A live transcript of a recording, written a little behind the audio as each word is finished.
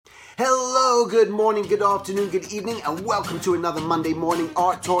Hello, good morning, good afternoon, good evening, and welcome to another Monday Morning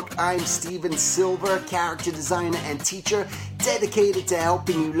Art Talk. I'm Steven Silver, character designer and teacher, dedicated to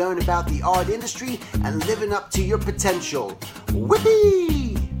helping you learn about the art industry and living up to your potential.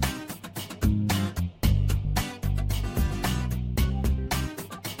 Whippy!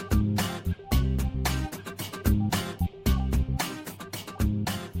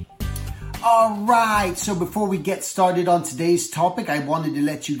 Alright, so before we get started on today's topic, I wanted to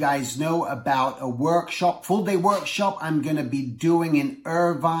let you guys know about a workshop, full day workshop I'm going to be doing in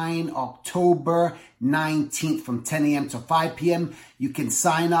Irvine, October 19th from 10 a.m. to 5 p.m. You can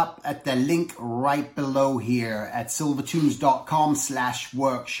sign up at the link right below here at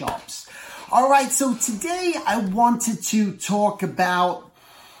silvertunes.com/workshops. Alright, so today I wanted to talk about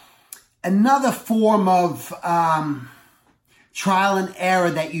another form of trial and error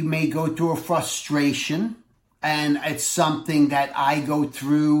that you may go through, a frustration, and it's something that I go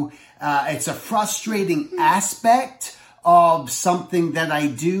through. It's a frustrating aspect of something that I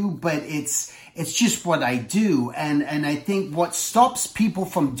do, but it's just what I do. And I think what stops people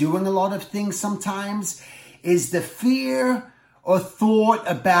from doing a lot of things sometimes is the fear or thought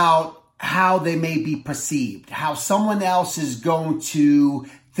about how they may be perceived, how someone else is going to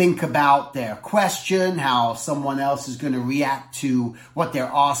think about their question, how someone else is going to react to what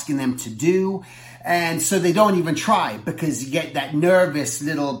they're asking them to do. And so they don't even try because you get that nervous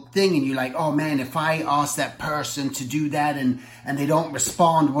little thing and you're like, oh man, if I ask that person to do that and they don't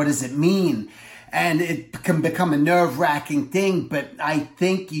respond, what does it mean? And it can become a nerve-wracking thing, but I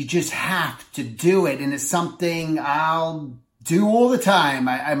think you just have to do it. And it's something I'll do all the time,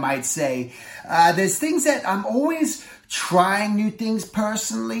 I might say. There's things that I'm always trying new things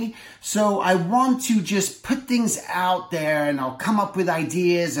personally. So I want to just put things out there and I'll come up with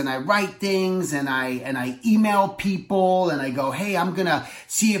ideas and I write things and I email people and I go, hey, I'm going to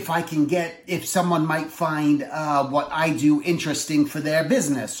see if I can if someone might find what I do interesting for their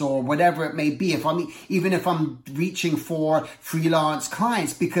business or whatever it may be. Even if I'm reaching for freelance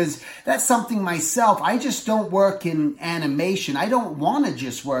clients, because that's something myself. I just don't work in animation. I don't want to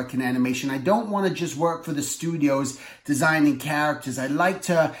just work in animation. I don't want to just work for the studios designing characters. I like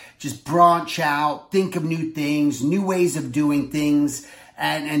to just branch out, think of new things, new ways of doing things,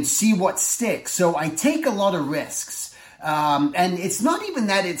 and see what sticks. So I take a lot of risks. And it's not even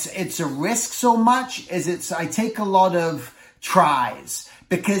that it's a risk so much as I take a lot of tries,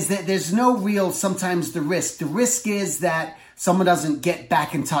 because there's no real, sometimes the risk. The risk is that someone doesn't get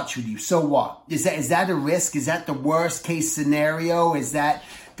back in touch with you. So what? Is that a risk? Is that the worst case scenario? Is that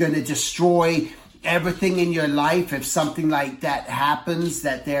going to destroy everything in your life if something like that happens,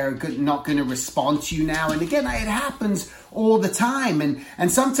 that they're not going to respond to you now? And again, it happens all the time,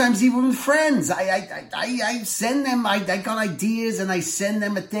 and sometimes even with friends. I send them, I got ideas and I send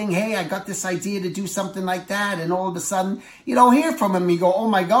them a thing. Hey, I got this idea to do something like that, and all of a sudden you don't hear from them. You go, oh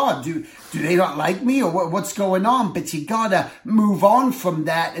my God, do they not like me, or what's going on? But you gotta move on from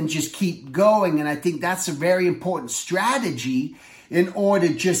that and just keep going. And I think that's a very important strategy in order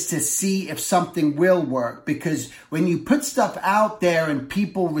just to see if something will work. Because when you put stuff out there and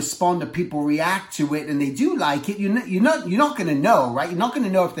people respond or people react to it and they do like it, you're not going to know, right? You're not going to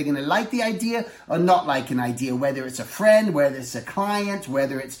know if they're going to like the idea or not like an idea, whether it's a friend, whether it's a client,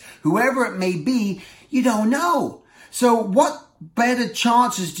 whether it's whoever it may be, you don't know. So what better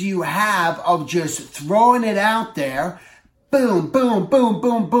chances do you have of just throwing it out there? Boom, boom, boom,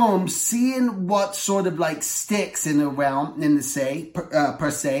 boom, boom, seeing what sort of like sticks in the realm, per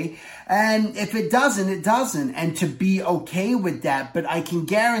se. And if it doesn't, it doesn't. And to be okay with that. But I can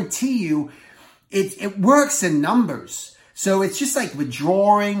guarantee you it works in numbers. So it's just like with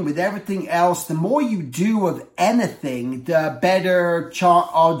drawing, with everything else, the more you do of anything, the better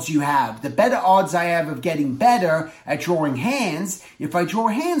odds you have. The better odds I have of getting better at drawing hands if I draw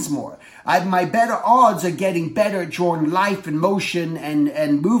hands more. My better odds are getting better at drawing life and motion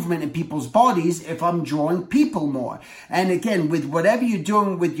and movement in people's bodies if I'm drawing people more. And again, with whatever you're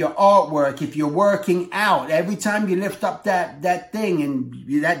doing with your artwork, if you're working out, every time you lift up that thing and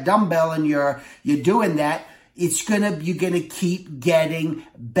that dumbbell and you're doing that, you're gonna keep getting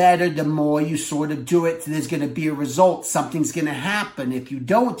better the more you sort of do it. There's gonna be a result. Something's gonna happen. If you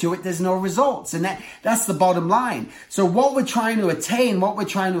don't do it, there's no results. And that's the bottom line. So what we're trying to attain, what we're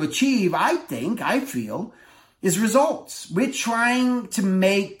trying to achieve, I feel, is results. We're trying to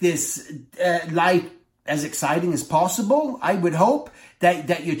make this life as exciting as possible. I would hope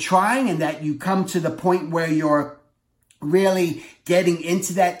that you're trying and that you come to the point where you're really getting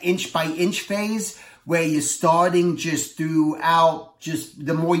into that inch by inch phase, where you're starting just throughout just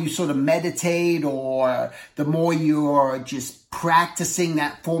the more you sort of meditate, or the more you're just practicing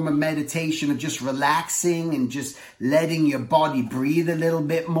that form of meditation of just relaxing and just letting your body breathe a little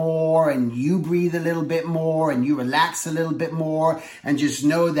bit more, and you breathe a little bit more, and you relax a little bit more, and just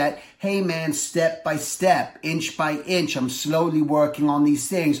know that, hey man, step by step, inch by inch, I'm slowly working on these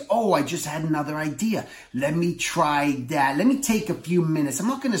things. Oh, I just had another idea. Let me try that. Let me take a few minutes. I'm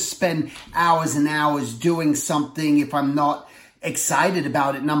not going to spend hours and hours doing something if I'm not excited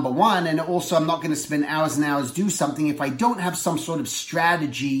about it, number one. And also, I'm not going to spend hours and hours do something if I don't have some sort of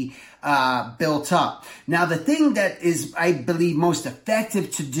strategy built up. Now, the thing that is, I believe, most effective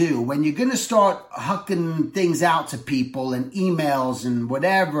to do when you're going to start hucking things out to people and emails and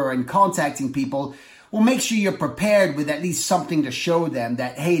whatever and contacting people, well, make sure you're prepared with at least something to show them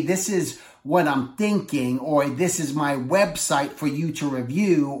that, hey, this is what I'm thinking, or this is my website for you to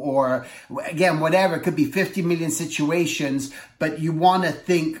review, or again, whatever. It could be 50 million situations, but you want to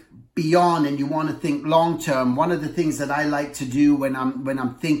think beyond and you want to think long term. One of the things that I like to do when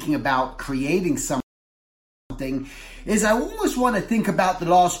I'm thinking about creating something is I almost want to think about the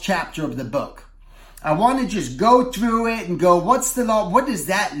last chapter of the book. I want to just go through it and go, what does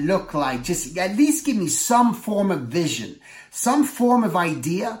that look like? Just at least give me some form of vision, some form of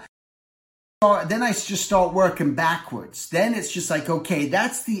idea. Then I just start working backwards. Then it's just like, okay,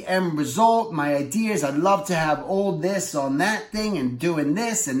 that's the end result. My ideas, I'd love to have all this on that thing and doing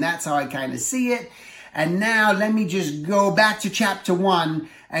this, and that's how I kind of see it. And now let me just go back to chapter 1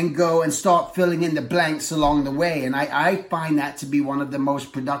 and go and start filling in the blanks along the way. And I find that to be one of the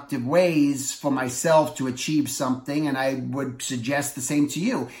most productive ways for myself to achieve something. And I would suggest the same to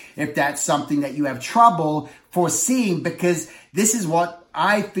you if that's something that you have trouble foreseeing, because this is what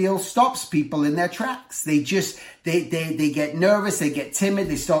I feel stops people in their tracks. They get nervous, they get timid,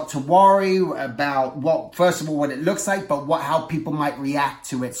 they start to worry about first of all, what it looks like, but how people might react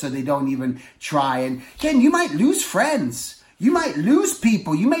to it, so they don't even try. And again, you might lose friends. You might lose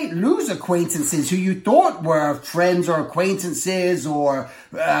people. You might lose acquaintances who you thought were friends or acquaintances or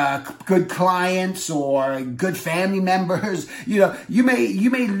good clients or good family members. You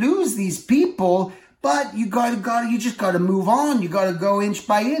may lose these people. But you just gotta move on. You gotta go inch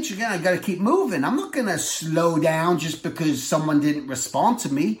by inch. Again, I gotta keep moving. I'm not gonna slow down just because someone didn't respond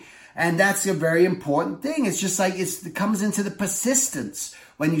to me. And that's a very important thing. It's just like, it comes into the persistence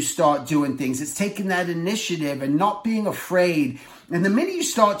when you start doing things. It's taking that initiative and not being afraid. And the minute you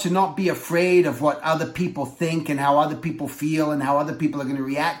start to not be afraid of what other people think and how other people feel and how other people are going to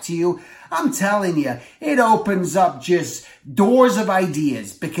react to you, I'm telling you, it opens up just doors of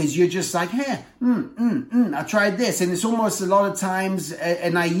ideas, because you're just like, I tried this. And it's almost a lot of times a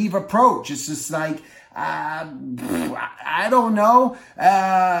naive approach. It's just like, I don't know.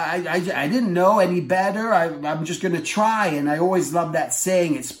 I didn't know any better. I'm just going to try. And I always love that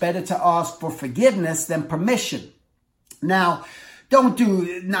saying, it's better to ask for forgiveness than permission. Now, don't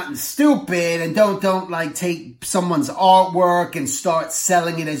do nothing stupid, and don't like take someone's artwork and start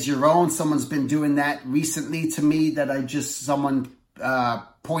selling it as your own. Someone's been doing that recently to me someone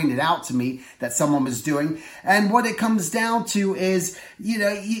pointed out to me that someone was doing. And what it comes down to is,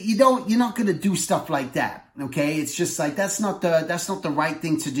 you're not going to do stuff like that. Okay. It's just like, that's not the right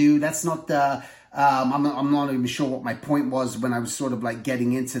thing to do. That's not the, I'm not even sure what my point was when I was sort of like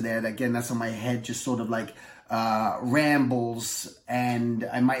getting into there. Again, that's on my head, just sort of like, rambles, and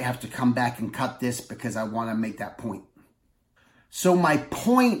I might have to come back and cut this because I want to make that point. So my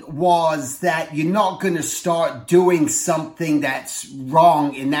point was that you're not going to start doing something that's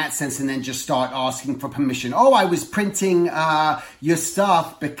wrong in that sense and then just start asking for permission. Oh, I was printing your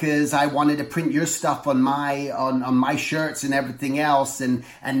stuff because I wanted to print your stuff on my shirts and everything else, and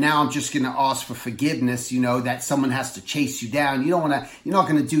now I'm just going to ask for forgiveness, that someone has to chase you down. You're not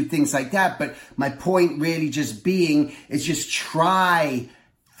going to do things like that. But my point really just being is just try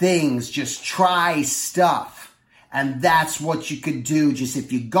things, just try stuff. And that's what you could do. Just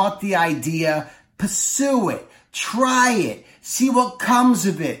if you got the idea, pursue it, try it, see what comes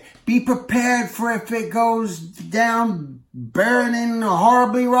of it. Be prepared for if it goes down burning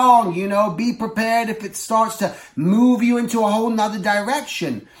horribly wrong, be prepared if it starts to move you into a whole nother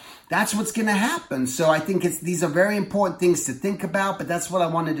direction. That's what's going to happen. So I think these are very important things to think about, but that's what I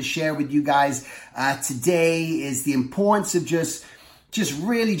wanted to share with you guys today, is the importance of just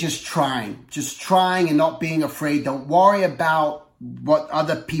really trying and not being afraid. Don't worry about what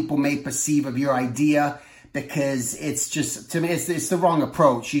other people may perceive of your idea, because it's just, to me, it's the wrong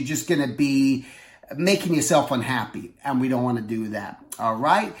approach. You're just going to be making yourself unhappy, and we don't want to do that. All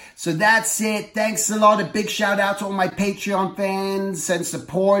right, so that's it. Thanks a lot. A big shout out to all my Patreon fans and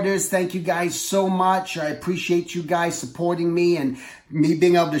supporters. Thank you guys so much. I appreciate you guys supporting me and me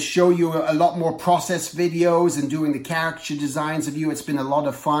being able to show you a lot more process videos and doing the character designs of you. It's been a lot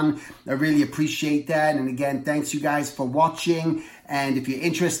of fun. I really appreciate that. And again, thanks you guys for watching. And if you're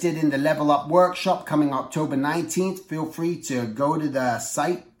interested in the Level Up Workshop coming October 19th, feel free to go to the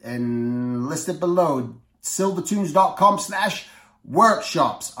site and list it below,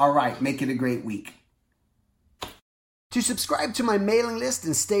 silvertoons.com/workshops. All right, make it a great week. To subscribe to my mailing list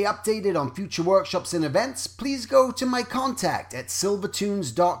and stay updated on future workshops and events, please go to my contact at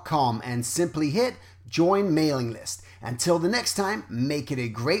silvertoons.com and simply hit join mailing list. Until the next time, make it a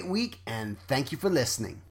great week and thank you for listening.